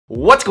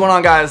What's going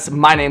on, guys?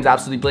 My name's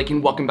AbsolutelyBlake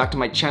and welcome back to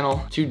my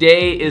channel.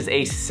 Today is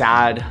a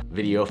sad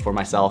video for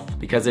myself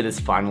because it is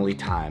finally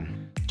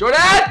time. Jordan!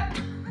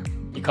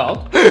 You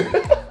called?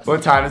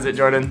 What time is it,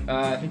 Jordan?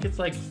 I think it's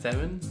like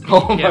 7.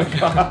 Oh my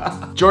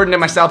god. Jordan and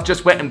myself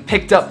just went and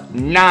picked up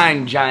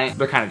 9 giant,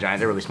 they're kind of giant,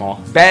 they're really small,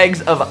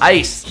 bags of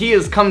ice. He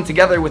has come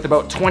together with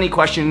about 20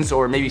 questions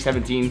or maybe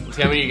 17. Let's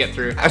see how many you get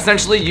through.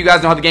 Essentially, you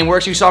guys know how the game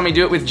works. You saw me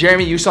do it with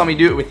Jeremy, you saw me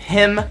do it with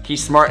him.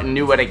 He's smart and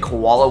knew what a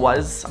koala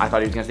was. I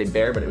thought he was gonna say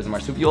bear, but it was a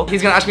marsupial.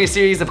 He's gonna ask me a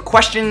series of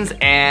questions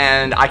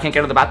and I can't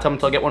get out of the bathtub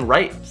until I get one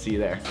right. See you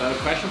there. So,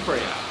 question for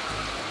you.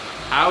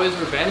 How is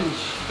revenge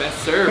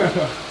best served?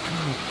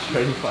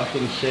 Pretty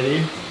fucking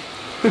shitty.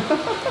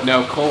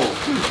 No, cold.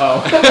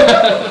 Oh.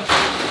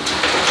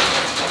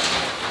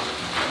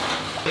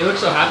 You look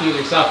so happy with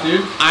yourself,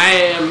 dude. I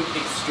am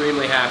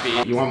extremely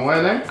happy. You want more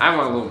in there? I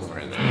want a little more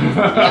in there.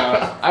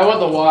 I want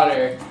the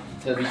water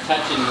to be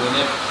touching the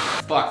nip.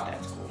 Fuck,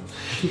 that's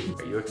cold.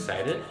 Are you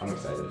excited? I'm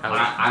excited.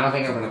 I don't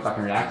think I'm gonna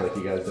fucking react like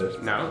you guys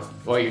did. No?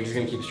 Well, you're just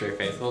gonna keep a straight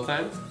face the whole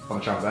time? I'm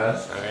gonna try my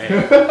best.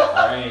 Alright.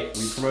 Alright.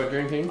 We promote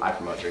drinking? I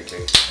promote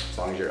drinking, as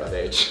long as you're of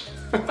age.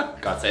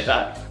 God say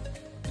that.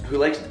 Who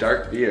likes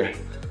dark beer?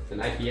 It's an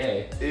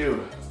IPA.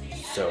 Ew.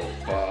 So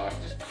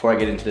fucked. Before I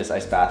get into this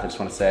ice bath, I just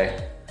want to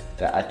say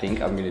that I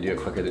think I'm gonna do it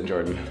quicker than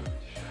Jordan.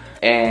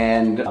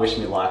 And wish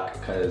me luck,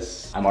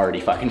 because I'm already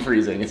fucking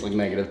freezing. It's like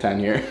 -10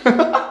 here.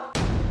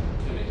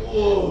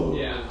 Whoa.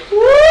 Yeah.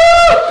 Woo!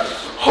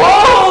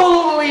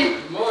 Holy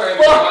More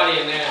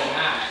everybody in there than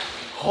that.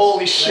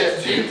 Holy shit.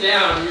 Let's sit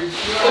down.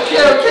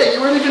 Okay,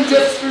 you weren't even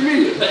just for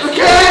me.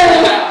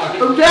 Okay!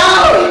 I'm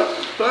down!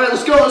 Alright,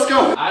 let's go.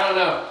 I don't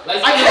know. I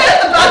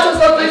can't! The bathtub's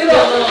not big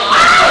enough!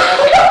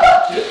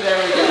 There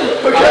we go.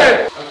 Okay.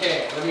 Okay,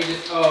 let me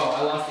just, oh, I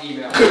lost the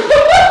email.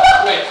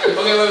 Wait.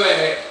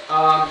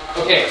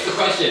 Okay, so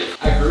question.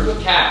 A group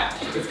of cats,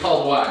 it's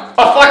called what?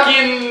 A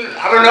fucking,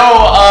 I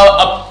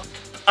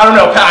don't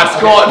know, pass,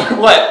 Okay. go on.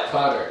 What?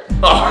 Powder.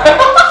 Oh.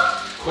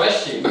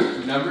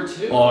 Question number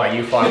 2. Oh,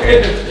 you fucking.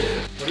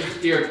 What is the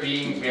fear of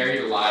being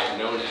buried alive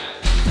known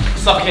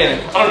as? Suffocating.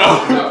 I don't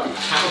know. No,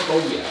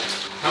 camophobia.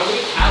 How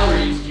many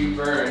calories do you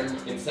burn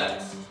in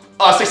sex?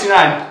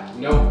 69.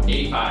 No,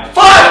 85.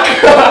 Fuck!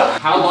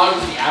 How long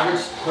does the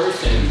average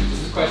person,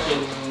 this is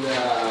question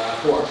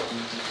 4.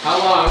 How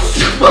long does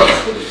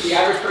the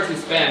average person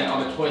spend on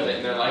the toilet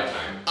in their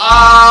lifetime?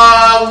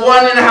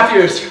 1.5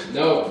 years.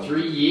 No,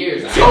 3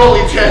 years.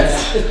 Holy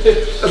tits.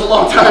 That's a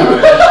long time.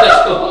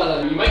 That's a lot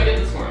of, you might get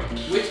this one.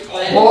 Which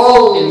planets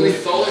in the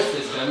solar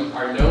system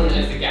are known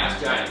as the gas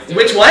giants?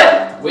 Which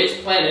what?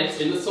 Which planets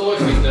in the solar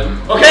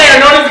system? Okay, I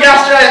know it's the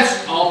gas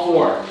giants. All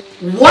 4.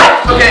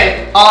 What?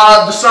 Okay,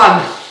 the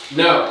sun.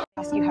 No.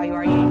 Ask you how you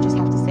are, you just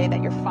have to say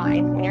that you're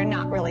fine when you're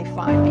not really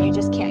fine, but you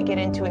just can't get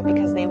into it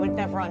because they would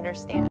never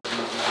understand.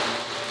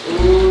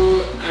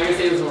 Ooh, I'm gonna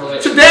say this one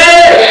related.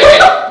 Today! Okay.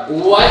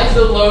 What is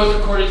the lowest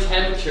recorded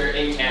temperature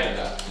in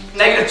Canada?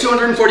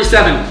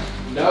 -247.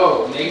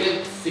 No,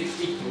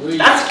 -63.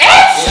 That's it?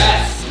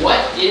 Yes. What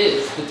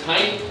is the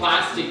tiny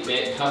plastic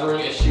bit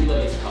covering a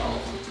shoelace called?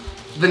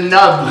 The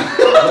nub.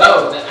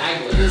 No, the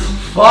aglet.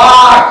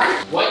 Fuck!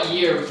 What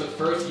year was the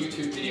first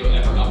YouTube video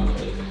ever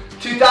uploaded?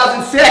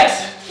 2006.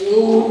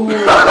 Ooh,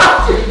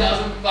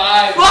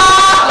 2005.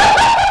 Fuck!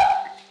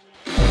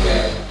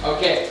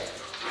 Okay.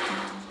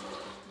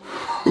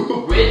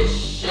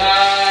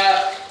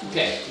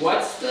 Okay,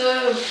 what's the...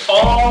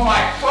 Oh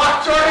my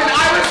fuck, Jordan,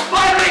 I was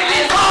fighting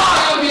this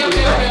off!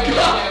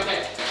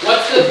 Okay.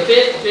 What's the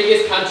 5th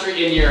biggest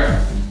country in Europe?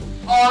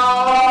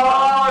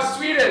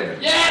 Sweden.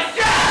 Yes!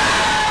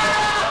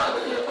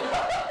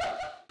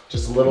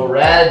 Just a little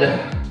red.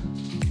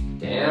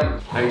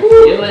 Damn, how you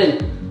feeling?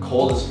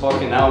 Cold as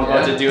fucking now. I'm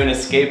about to do an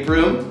escape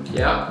room.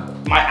 Yeah.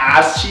 My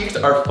ass cheeks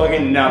are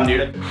fucking numb,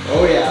 dude.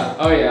 Oh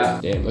yeah.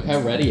 Damn, look how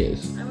red he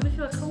is. I want to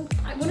feel cold.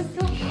 I want to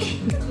feel cold.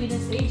 We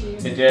just saved you.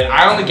 It did.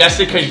 I only guessed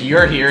it because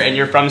you're here and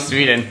you're from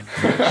Sweden.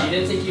 She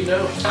didn't think you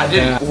know. I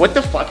didn't. What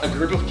the fuck? A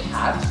group of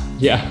cats?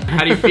 Yeah.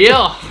 How do you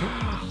feel?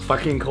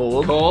 Fucking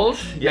cold. Cold?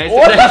 Yeah.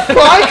 What the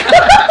fuck?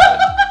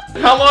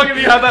 How long have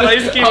you had that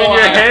ice cube in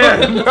your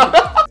hand?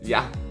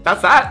 Yeah.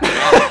 That's that.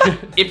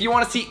 If you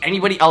want to see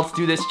anybody else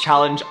do this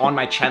challenge on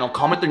my channel,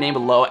 comment their name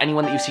below.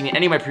 Anyone that you've seen in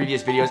any of my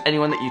previous videos,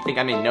 anyone that you think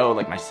I may know,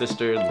 like my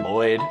sister,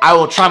 Lloyd. I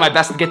will try my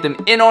best to get them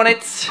in on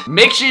it.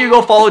 Make sure you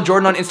go follow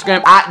Jordan on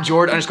Instagram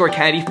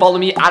 @Jordan_Kennedy. Follow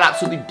me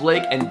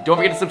 @AbsolutelyBlake. And don't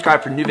forget to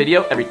subscribe for a new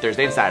video every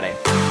Thursday and Saturday.